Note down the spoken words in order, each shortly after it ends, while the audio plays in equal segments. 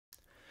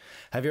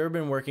Have you ever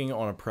been working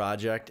on a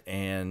project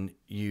and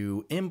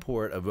you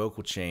import a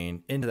vocal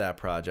chain into that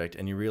project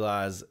and you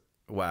realize,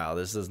 wow,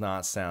 this does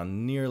not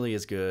sound nearly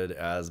as good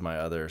as my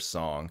other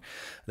song?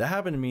 That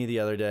happened to me the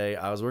other day.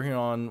 I was working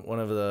on one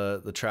of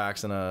the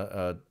tracks in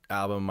a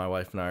album my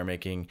wife and I are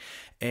making,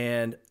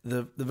 and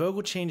the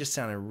vocal chain just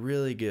sounded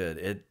really good.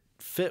 It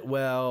fit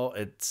well.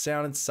 It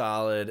sounded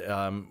solid.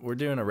 We're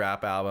doing a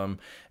rap album,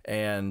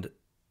 and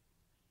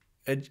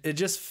it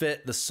just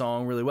fit the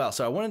song really well.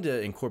 So I wanted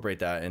to incorporate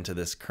that into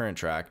this current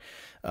track.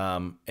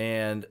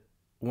 And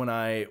when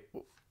I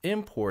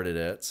imported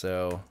it,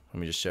 so let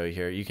me just show you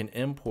here, you can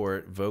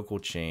import vocal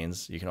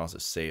chains. You can also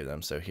save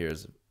them. So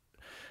here's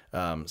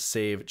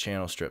save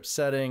channel strip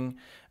setting.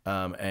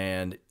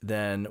 And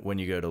then when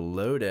you go to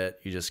load it,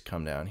 you just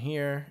come down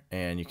here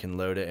and you can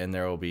load it, and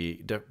there will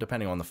be,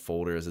 depending on the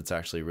folders, it's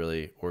actually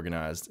really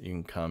organized. You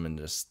can come and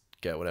just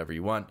get whatever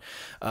you want.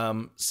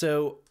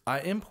 So I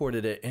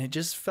imported it and it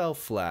just fell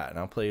flat, and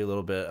I'll play you a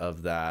little bit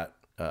of that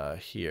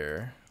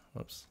here.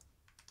 Whoops.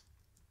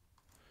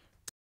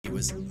 He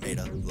was made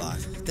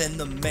alive. Then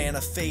the man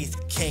of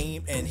faith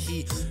came and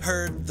he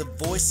heard the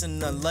voice,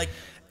 and unlike.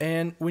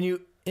 And when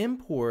you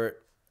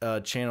import a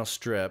channel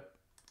strip,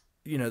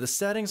 you know, the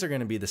settings are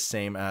going to be the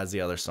same as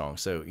the other song.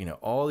 So, you know,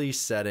 all these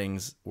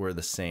settings were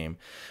the same,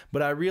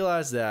 but I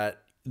realized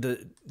that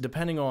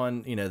depending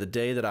on, you know, the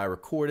day that I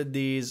recorded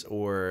these,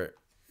 or,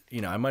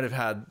 you know, I might have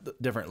had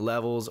different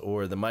levels,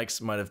 or the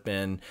mics might have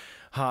been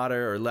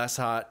hotter or less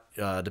hot,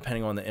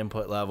 depending on the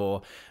input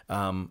level.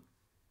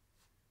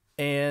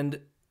 And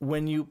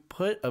when you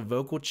put a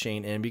vocal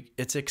chain in,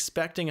 it's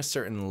expecting a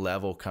certain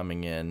level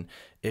coming in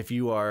if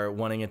you are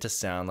wanting it to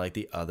sound like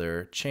the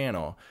other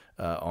channel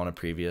on a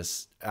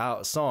previous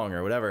song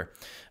or whatever.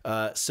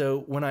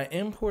 So when I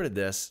imported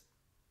this,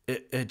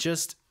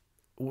 it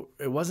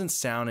wasn't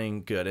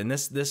sounding good. And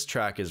this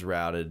track is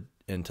routed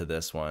into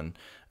this one.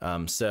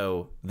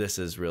 So this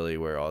is really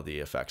where all the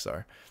effects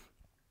are.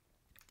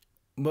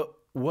 But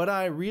what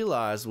I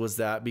realized was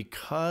that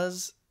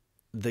because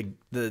the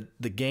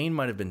gain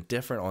might have been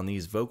different on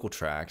these vocal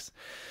tracks,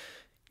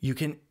 you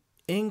can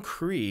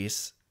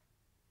increase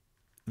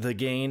the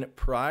gain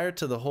prior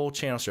to the whole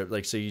channel strip.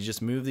 Like, so you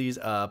just move these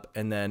up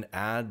and then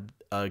add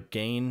a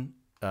gain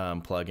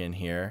plugin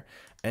here.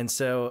 And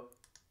so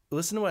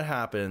listen to what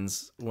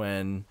happens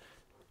when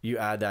you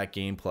add that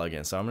gain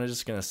plugin. So I'm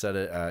just going to set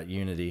it at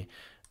Unity.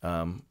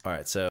 All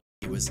right, so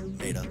He was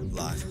made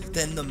alive.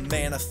 Then the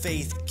man of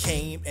faith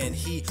came and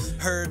he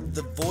heard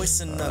the voice,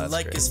 and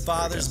unlike his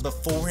fathers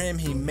before him,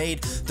 he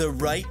made the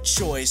right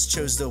choice,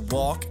 chose to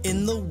walk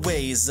in the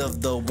ways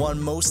of the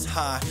one most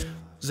high.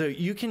 So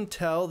you can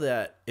tell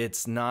that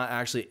it's not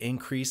actually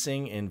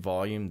increasing in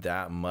volume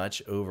that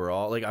much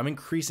overall. Like, I'm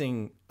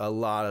increasing a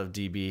lot of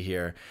dB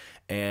here,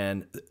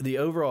 and the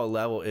overall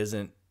level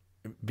isn't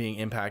being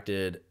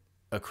impacted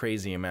a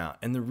crazy amount.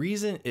 And the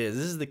reason is,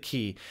 this is the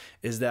key,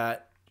 is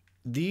that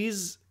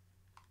these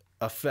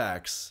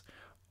effects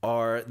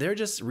they're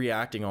just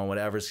reacting on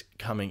whatever's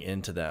coming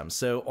into them.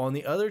 So on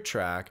the other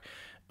track,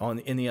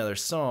 in the other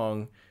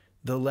song,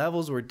 the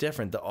levels were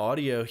different. The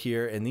audio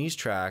here in these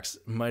tracks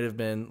might have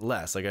been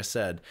less, like I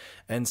said.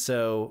 And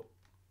so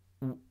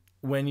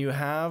when you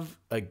have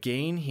a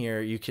gain here,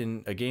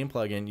 a gain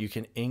plugin, you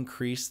can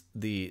increase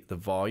the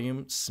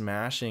volume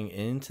smashing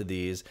into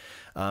these.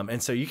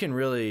 And so you can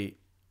really,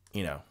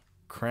 you know,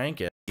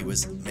 crank it. He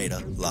was made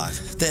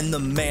alive. Then the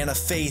man of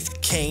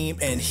faith came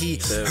and he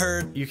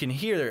heard. You can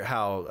hear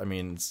how, I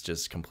mean, it's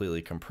just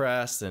completely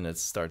compressed and it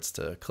starts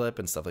to clip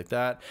and stuff like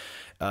that.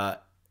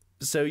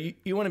 So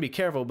you want to be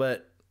careful,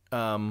 but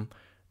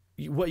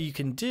what you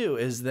can do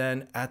is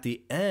then at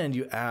the end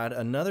you add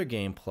another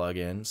gain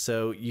plugin.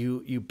 So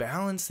you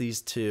balance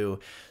these two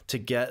to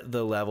get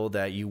the level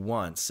that you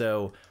want.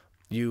 So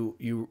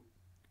you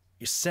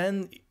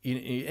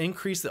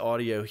increase the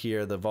audio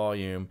here, the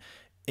volume,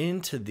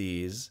 into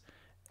these,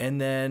 and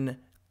then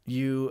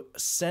you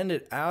send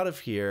it out of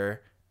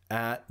here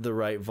at the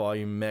right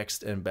volume,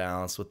 mixed and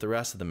balanced with the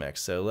rest of the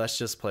mix. So let's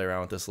just play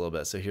around with this a little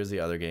bit. So here's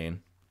the other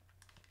gain.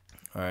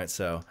 All right,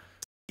 so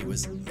he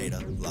was made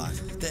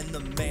alive. Then the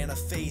man of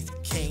faith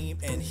came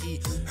and he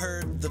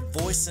heard the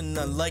voice, and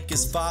unlike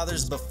his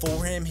fathers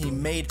before him, he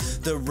made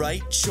the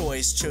right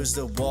choice, chose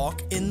to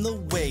walk in the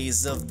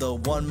ways of the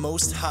one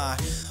most high.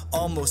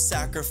 Almost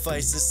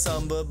sacrificed his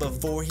son, but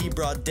before he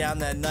brought down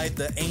that knife,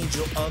 the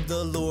angel of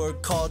the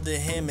Lord called to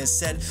him and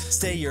said,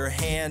 "Stay your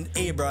hand,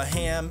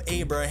 Abraham,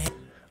 Abraham."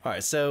 All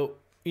right, so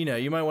you know,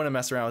 you might want to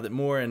mess around with it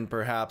more, and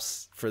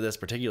perhaps for this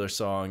particular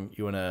song,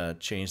 you want to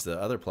change the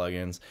other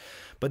plugins.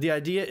 But the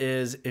idea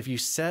is, if you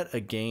set a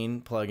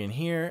gain plugin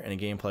here and a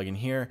gain plugin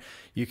here,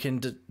 you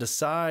can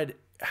decide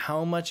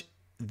how much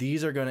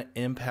these are going to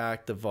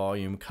impact the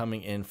volume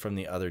coming in from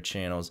the other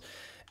channels,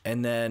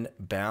 and then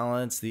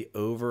balance the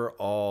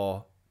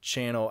overall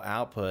channel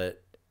output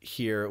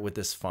here with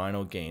this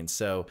final gain.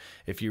 So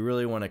if you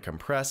really want to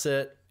compress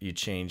it, you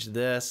change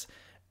this,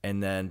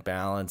 and then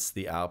balance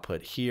the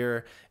output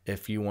here.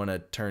 If you want to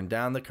turn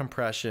down the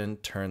compression,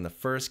 turn the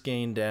first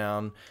gain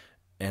down,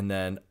 and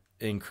then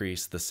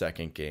increase the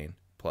second gain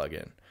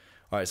plugin.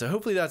 All right, so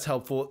hopefully that's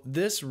helpful.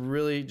 This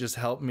really just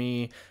helped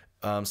me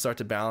start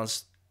to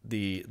balance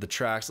the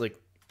tracks, like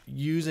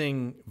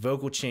using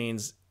vocal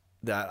chains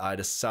that I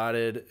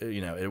decided,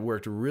 it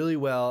worked really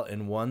well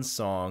in one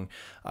song.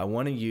 I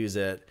want to use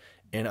it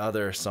in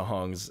other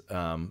songs,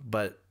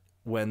 but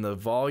when the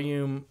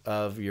volume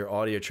of your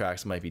audio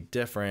tracks might be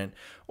different,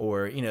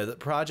 or the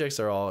projects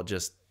are all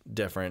just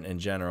different in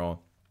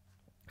general,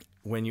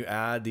 when you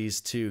add these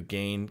two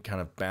gain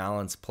kind of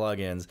balance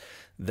plugins,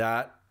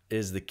 that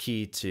is the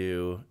key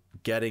to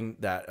getting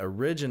that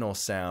original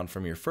sound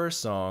from your first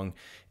song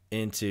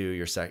into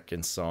your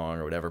second song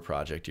or whatever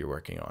project you're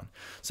working on.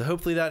 So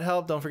hopefully that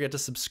helped. Don't forget to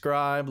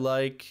subscribe,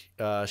 like,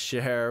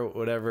 share,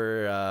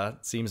 whatever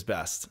seems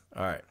best.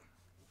 All right.